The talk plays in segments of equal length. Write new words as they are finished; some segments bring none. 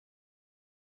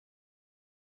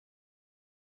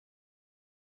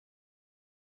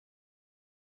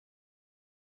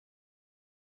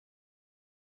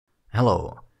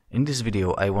Hello, in this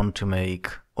video I want to make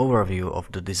overview of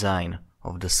the design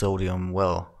of the sodium,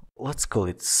 well, let's call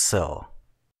it cell.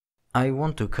 I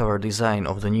want to cover design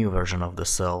of the new version of the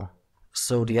cell.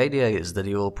 So the idea is that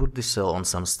you will put the cell on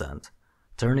some stand,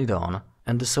 turn it on,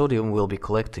 and the sodium will be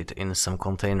collected in some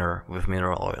container with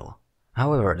mineral oil.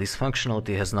 However, this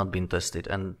functionality has not been tested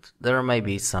and there may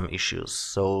be some issues,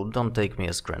 so don't take me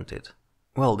as granted.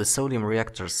 Well, the sodium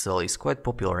reactor cell is quite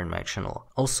popular in my channel.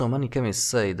 Also, many chemists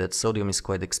say that sodium is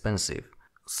quite expensive.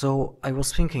 So I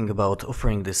was thinking about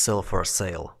offering this cell for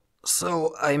sale.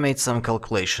 So I made some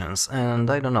calculations and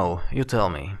I don't know, you tell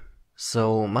me.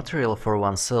 So material for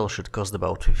one cell should cost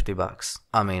about $50.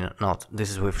 I mean, not,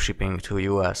 this is with shipping to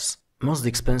US. Most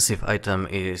expensive item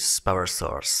is power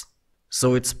source.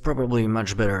 So it's probably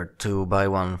much better to buy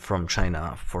one from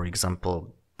China, for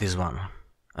example, this one.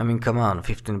 I mean, come on,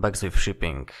 $15 with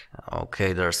shipping.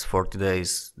 Okay, there's 40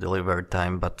 days delivery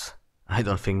time, but I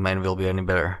don't think mine will be any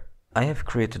better. I have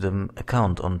created an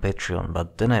account on Patreon,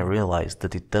 but then I realized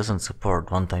that it doesn't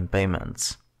support one-time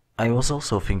payments. I was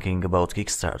also thinking about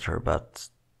Kickstarter, but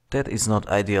that is not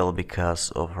ideal because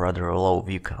of rather low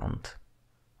view count.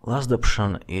 Last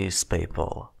option is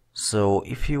PayPal. So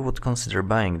if you would consider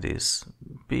buying this,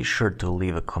 be sure to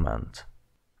leave a comment.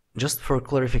 Just for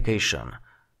clarification,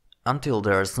 until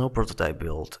there is no prototype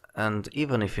built, and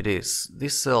even if it is,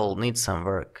 this cell needs some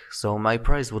work, so my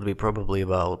price would be probably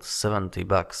about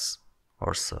 $70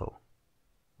 or so.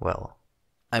 Well,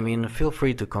 I mean, feel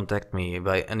free to contact me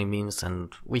by any means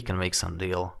and we can make some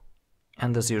deal.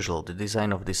 And as usual, the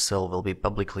design of this cell will be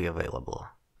publicly available.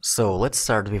 So let's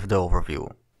start with the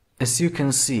overview. As you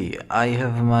can see, I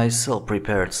have my cell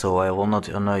prepared, so I will not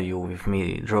annoy you with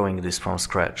me drawing this from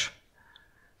scratch.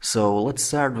 So let's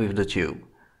start with the tube.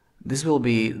 This will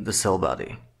be the cell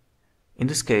body. In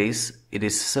this case, it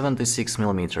is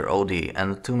 76mm OD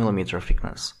and 2mm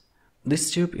thickness.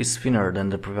 This tube is thinner than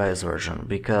the previous version,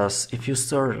 because if you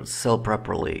store the cell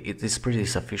properly, it is pretty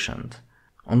sufficient.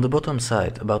 On the bottom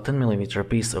side, about 10mm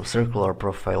piece of circular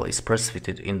profile is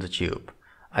press-fitted in the tube,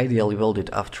 ideally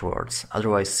welded afterwards,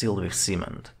 otherwise sealed with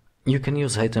cement. You can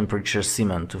use high-temperature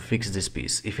cement to fix this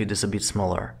piece if it is a bit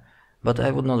smaller. But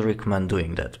I would not recommend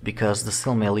doing that, because the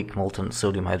cell may leak molten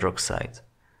sodium hydroxide.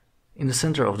 In the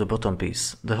center of the bottom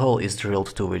piece, the hole is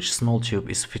drilled to which small tube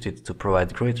is fitted to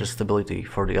provide greater stability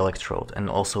for the electrode and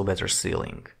also better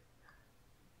sealing.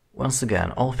 Once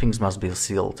again, all things must be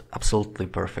sealed absolutely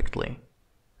perfectly.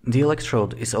 The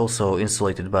electrode is also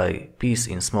insulated by piece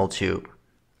in small tube.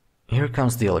 Here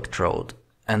comes the electrode,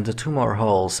 and the two more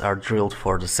holes are drilled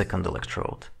for the second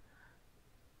electrode.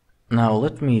 Now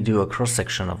let me do a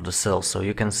cross-section of the cell so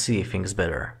you can see things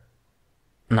better.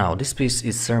 Now this piece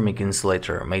is ceramic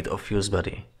insulator made of fuse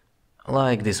body,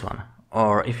 like this one,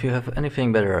 or if you have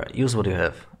anything better, use what you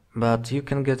have, but you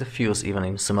can get a fuse even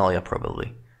in Somalia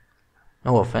probably.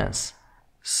 No offense.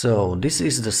 So this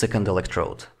is the second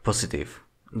electrode, positive.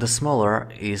 The smaller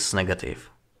is negative.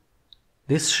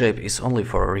 This shape is only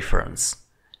for reference.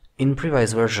 In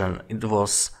previous version it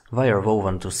was wire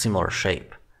woven to similar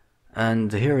shape.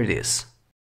 And here it is.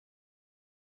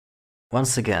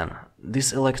 Once again,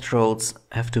 these electrodes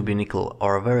have to be nickel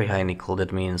or very high nickel,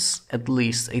 that means at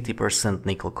least 80%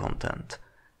 nickel content.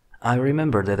 I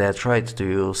remember that I tried to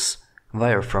use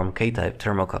wire from K-type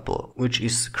thermocouple, which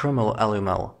is chromel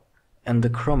alumel, and the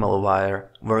chromel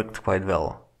wire worked quite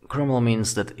well. Chromel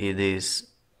means that it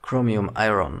is chromium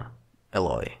iron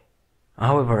alloy.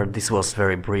 However, this was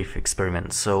very brief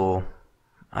experiment, so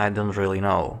I don't really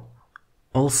know.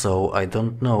 Also, I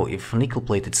don't know if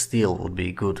nickel-plated steel would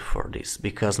be good for this,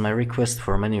 because my request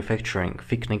for manufacturing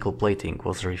thick nickel plating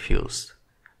was refused.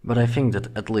 But I think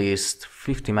that at least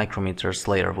 50 micrometers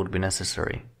layer would be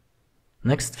necessary.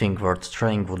 Next thing worth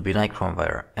trying would be nichrome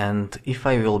wire, and if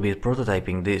I will be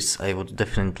prototyping this, I would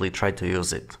definitely try to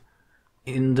use it.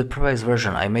 In the previous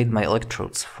version I made my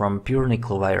electrodes from pure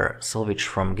nickel wire salvaged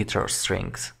from guitar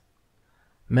strings.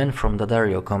 Men from the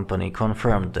Dario company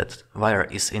confirmed that wire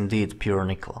is indeed pure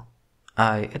nickel.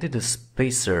 I added a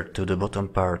spacer to the bottom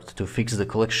part to fix the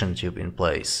collection tube in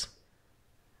place.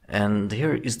 And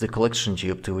here is the collection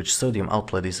tube to which sodium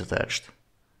outlet is attached.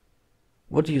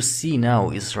 What you see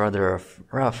now is rather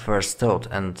rough first thought,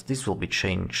 and this will be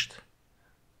changed.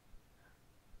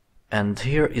 And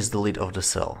here is the lid of the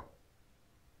cell.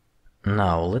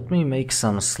 Now let me make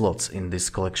some slots in this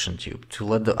collection tube to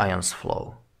let the ions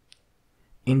flow.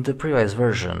 In the previous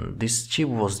version, this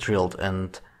tube was drilled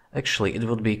and actually it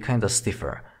would be kinda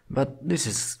stiffer, but this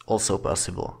is also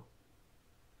possible.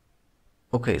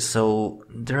 Okay, so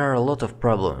there are a lot of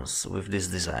problems with this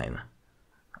design.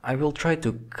 I will try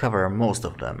to cover most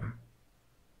of them.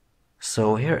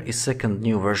 So here is second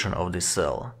new version of this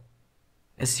cell.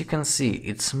 As you can see,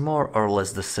 it's more or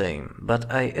less the same,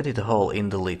 but I added a hole in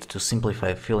the lid to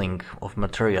simplify filling of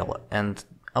material and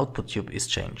output tube is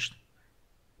changed.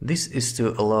 This is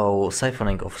to allow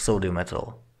siphoning of sodium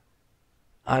metal.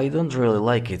 I don't really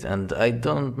like it and I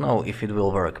don't know if it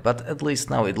will work, but at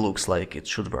least now it looks like it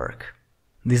should work.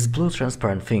 This blue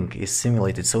transparent thing is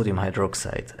simulated sodium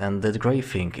hydroxide and that grey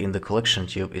thing in the collection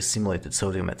tube is simulated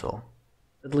sodium metal.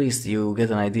 At least you get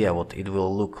an idea what it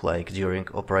will look like during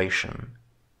operation.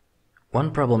 One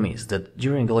problem is that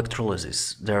during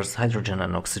electrolysis there's hydrogen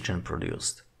and oxygen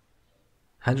produced.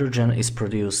 Hydrogen is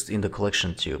produced in the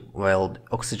collection tube, while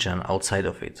oxygen outside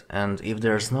of it, and if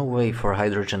there's no way for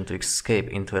hydrogen to escape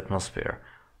into atmosphere,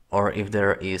 or if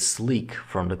there is leak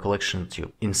from the collection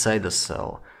tube inside the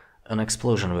cell, an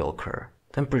explosion will occur.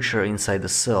 Temperature inside the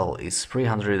cell is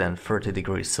 330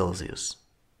 degrees Celsius.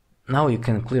 Now you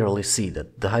can clearly see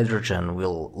that the hydrogen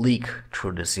will leak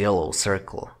through this yellow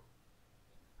circle.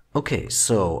 Okay,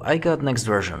 so I got next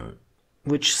version,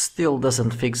 which still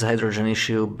doesn't fix the hydrogen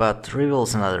issue but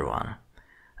reveals another one.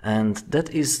 And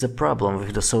that is the problem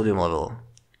with the sodium level.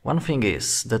 One thing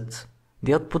is that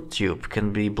the output tube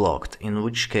can be blocked, in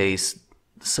which case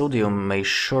sodium may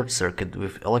short circuit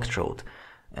with electrode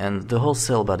and the whole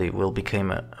cell body will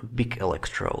become a big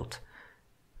electrode.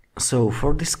 So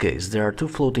for this case there are two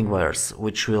floating wires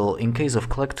which will, in case of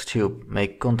collect tube,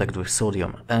 make contact with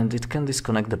sodium and it can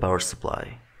disconnect the power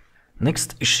supply.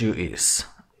 Next issue is,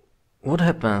 what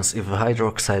happens if the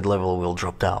hydroxide level will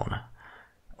drop down?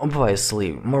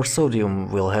 Obviously, more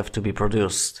sodium will have to be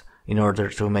produced in order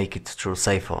to make it through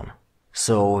siphon.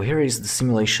 So here is the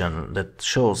simulation that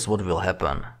shows what will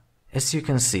happen. As you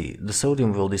can see, the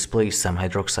sodium will displace some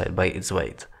hydroxide by its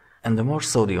weight, and the more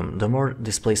sodium, the more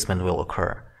displacement will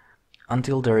occur,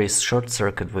 until there is short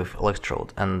circuit with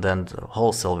electrode and then the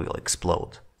whole cell will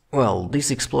explode. Well,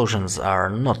 these explosions are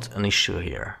not an issue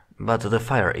here, but the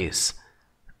fire is.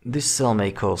 This cell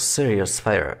may cause serious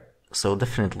fire, so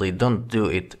definitely don't do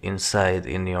it inside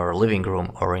in your living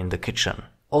room or in the kitchen.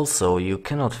 Also, you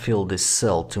cannot fill this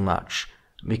cell too much,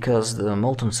 because the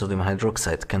molten sodium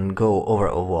hydroxide can go over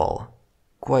a wall.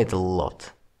 Quite a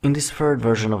lot. In this third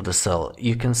version of the cell,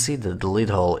 you can see that the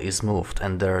lid hole is moved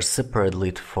and there is separate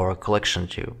lid for a collection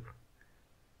tube.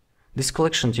 This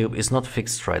collection tube is not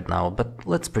fixed right now, but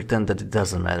let's pretend that it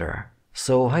doesn't matter.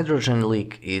 So hydrogen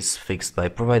leak is fixed by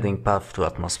providing path to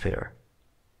atmosphere.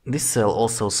 This cell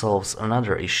also solves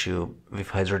another issue with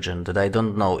hydrogen that I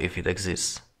don't know if it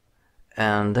exists,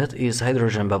 and that is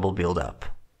hydrogen bubble buildup.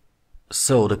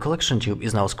 So the collection tube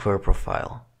is now square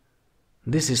profile.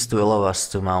 This is to allow us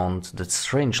to mount that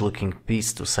strange looking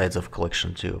piece to sides of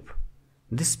collection tube.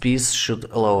 This piece should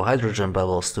allow hydrogen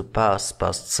bubbles to pass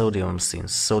past sodium,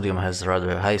 since sodium has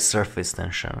rather high surface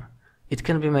tension. It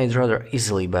can be made rather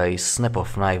easily by snap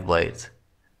of knife blade.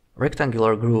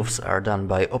 Rectangular grooves are done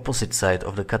by opposite side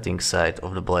of the cutting side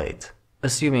of the blade,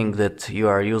 assuming that you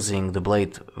are using the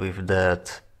blade with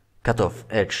that cut-off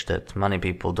edge that many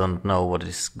people don't know what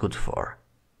it's good for.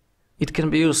 It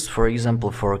can be used, for example,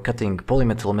 for cutting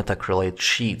polymetal metacrylate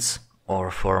sheets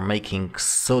or for making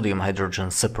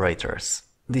sodium-hydrogen separators.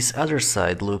 This other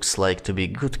side looks like to be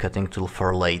good cutting tool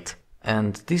for lathe,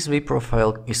 and this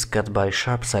V-profile is cut by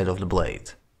sharp side of the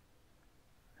blade.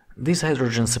 These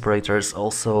hydrogen separators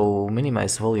also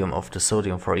minimize volume of the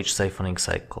sodium for each siphoning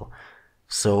cycle,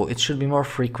 so it should be more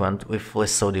frequent with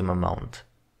less sodium amount.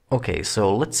 Okay,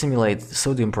 so let's simulate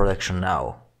sodium production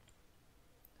now.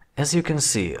 As you can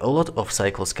see, a lot of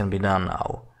cycles can be done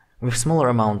now. With smaller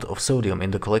amount of sodium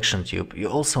in the collection tube, you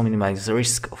also minimize the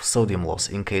risk of sodium loss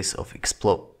in case of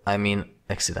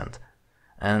accident.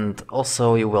 And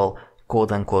also you will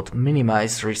quote-unquote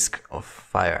minimize risk of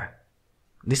fire.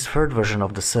 This third version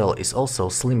of the cell is also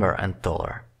slimmer and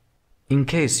taller. In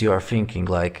case you are thinking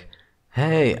like,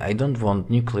 hey, I don't want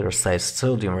nuclear-sized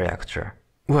sodium reactor.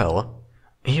 Well,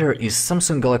 here is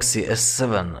Samsung Galaxy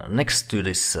S7 next to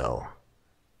this cell.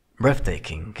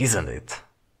 Breathtaking, isn't it?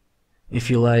 If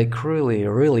you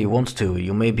really want to,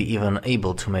 you may be even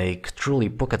able to make truly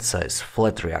pocket-sized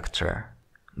flat reactor.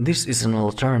 This is an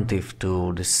alternative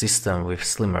to this system with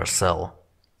slimmer cell.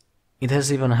 It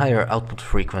has even higher output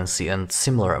frequency and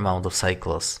similar amount of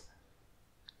cycles.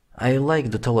 I like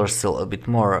the taller cell a bit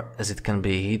more as it can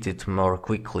be heated more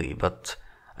quickly, but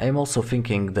I am also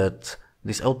thinking that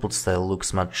this output style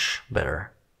looks much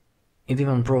better. It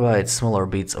even provides smaller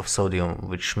bits of sodium,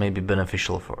 which may be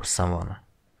beneficial for someone.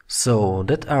 So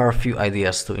that are a few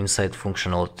ideas to inside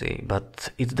functionality, but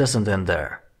it doesn't end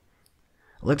there.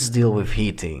 Let's deal with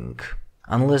heating.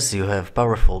 Unless you have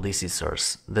powerful DC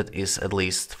source that is at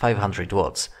least 500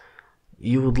 watts,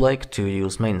 you would like to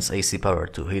use mains AC power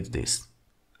to heat this.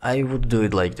 I would do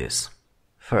it like this.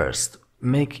 First,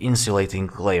 make insulating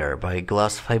layer by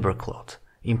glass fiber cloth,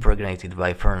 impregnated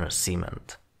by furnace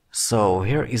cement. So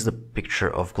here is the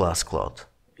picture of glass cloth.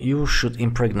 You should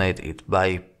impregnate it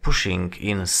by pushing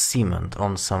in cement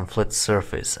on some flat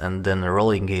surface and then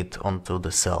rolling it onto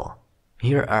the cell.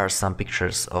 Here are some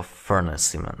pictures of furnace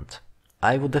cement.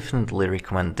 I would definitely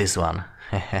recommend this one.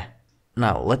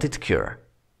 Now let it cure.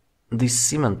 This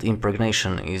cement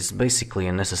impregnation is basically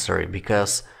necessary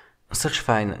because such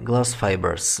fine glass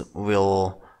fibers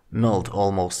will melt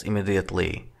almost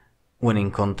immediately when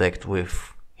in contact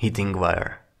with heating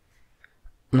wire.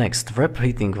 Next, wrap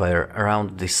heating wire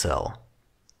around this cell.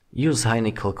 Use high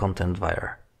nickel content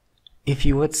wire. If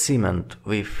you wet cement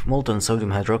with molten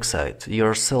sodium hydroxide,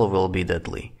 your cell will be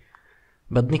deadly.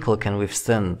 But nickel can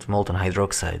withstand molten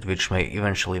hydroxide, which may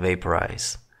eventually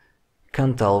vaporize.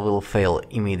 Cantal will fail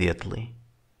immediately.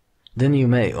 Then you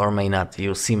may or may not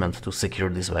use cement to secure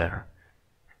this wire.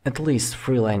 At least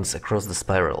 3 lines across the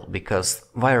spiral, because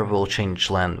wire will change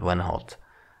length when hot,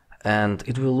 and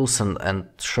it will loosen and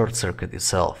short-circuit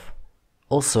itself.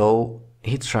 Also,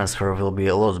 heat transfer will be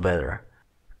a lot better.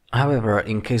 However,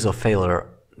 in case of failure,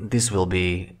 this will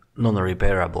be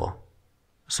non-repairable,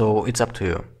 so it's up to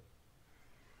you.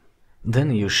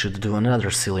 Then you should do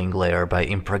another sealing layer by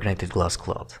impregnated glass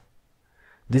cloth.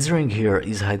 This ring here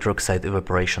is hydroxide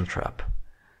evaporation trap.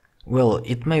 Well,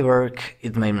 it may work,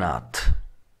 it may not.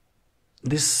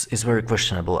 This is very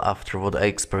questionable after what I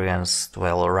experienced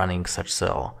while running such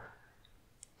cell.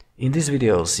 In these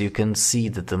videos you can see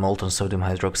that the molten sodium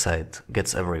hydroxide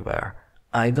gets everywhere.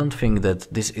 I don't think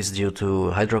that this is due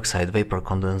to hydroxide vapor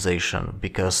condensation,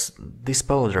 because this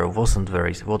powder wasn't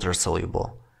very water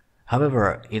soluble.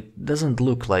 However, it doesn't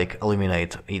look like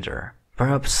aluminate either.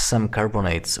 Perhaps some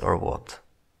carbonates or what.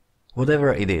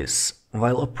 Whatever it is,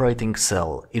 while operating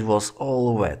cell it was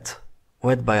all wet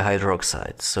by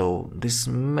hydroxide, so this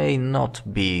may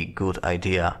not be a good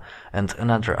idea and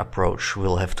another approach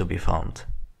will have to be found.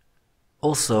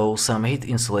 Also, some heat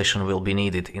insulation will be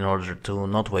needed in order to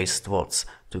not waste watts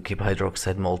to keep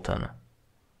hydroxide molten.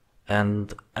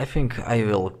 And I think I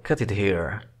will cut it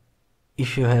here.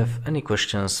 If you have any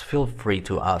questions, feel free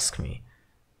to ask me.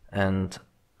 And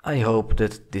I hope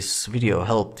that this video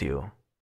helped you.